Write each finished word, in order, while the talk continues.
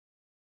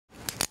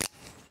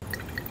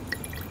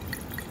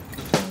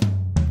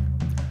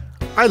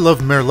I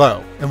love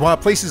Merlot, and while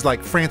places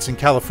like France and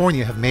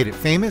California have made it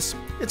famous,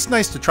 it's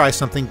nice to try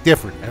something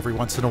different every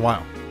once in a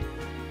while.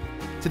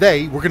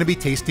 Today, we're going to be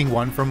tasting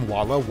one from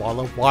Walla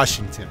Walla,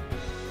 Washington.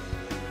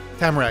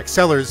 Tamarack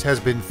Cellars has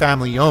been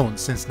family-owned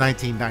since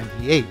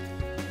 1998.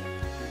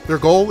 Their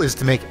goal is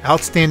to make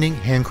outstanding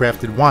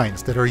handcrafted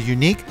wines that are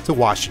unique to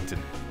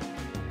Washington.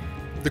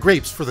 The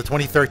grapes for the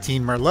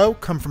 2013 Merlot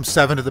come from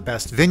 7 of the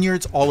best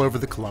vineyards all over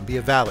the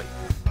Columbia Valley.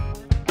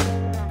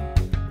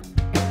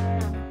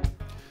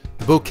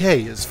 The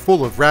bouquet is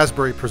full of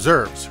raspberry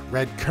preserves,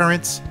 red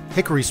currants,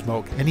 hickory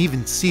smoke, and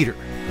even cedar.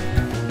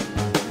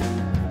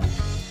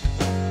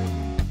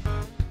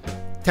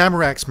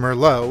 Tamarack's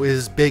Merlot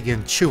is big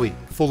and chewy,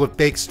 full of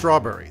baked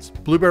strawberries,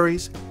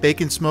 blueberries,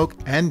 bacon smoke,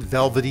 and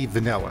velvety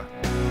vanilla.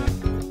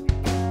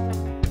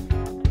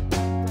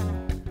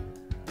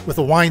 With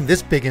a wine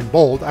this big and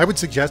bold, I would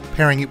suggest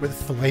pairing it with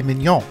filet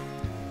mignon,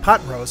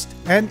 pot roast,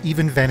 and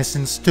even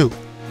venison stew.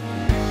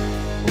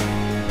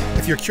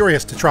 If you're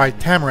curious to try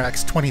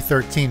Tamarack's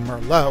 2013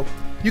 Merlot,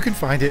 you can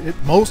find it at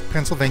most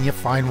Pennsylvania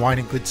fine wine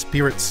and good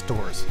spirits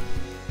stores.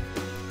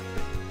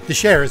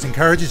 Deschere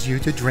encourages you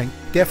to drink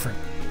different.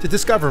 To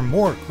discover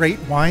more great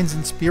wines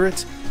and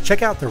spirits,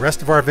 check out the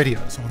rest of our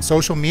videos on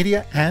social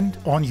media and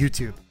on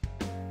YouTube.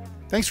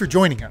 Thanks for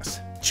joining us.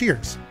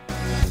 Cheers!